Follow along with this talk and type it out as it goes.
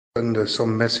And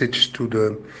some message to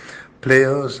the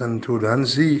players and to the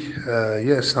Hansi.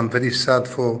 Yes, I'm very sad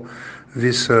for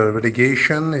this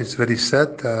relegation. It's very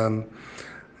sad.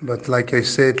 But like I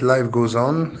said, life goes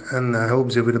on, and I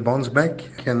hope they will bounce back.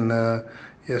 And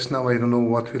yes, now I don't know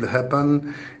what will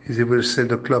happen. Is they will sell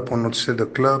the club or not sell the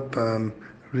club?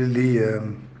 Really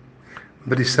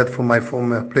very sad for my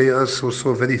former players.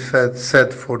 Also very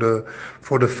sad for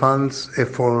the fans and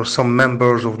for some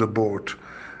members of the board.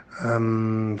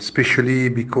 Especially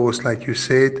because, like you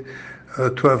said,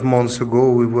 12 months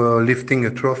ago we were lifting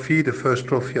a trophy, the first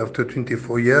trophy after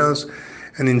 24 years,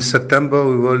 and in September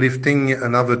we were lifting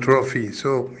another trophy.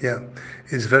 So yeah,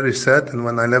 it's very sad. And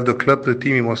when I left the club, the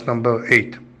team was number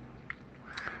 8.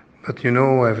 But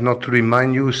I have not to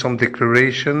remind you some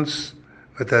declarations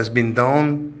that has been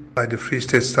done by the Free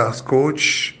State Stars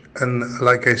coach, and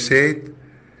like I said,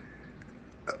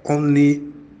 only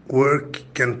work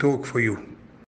can talk for you.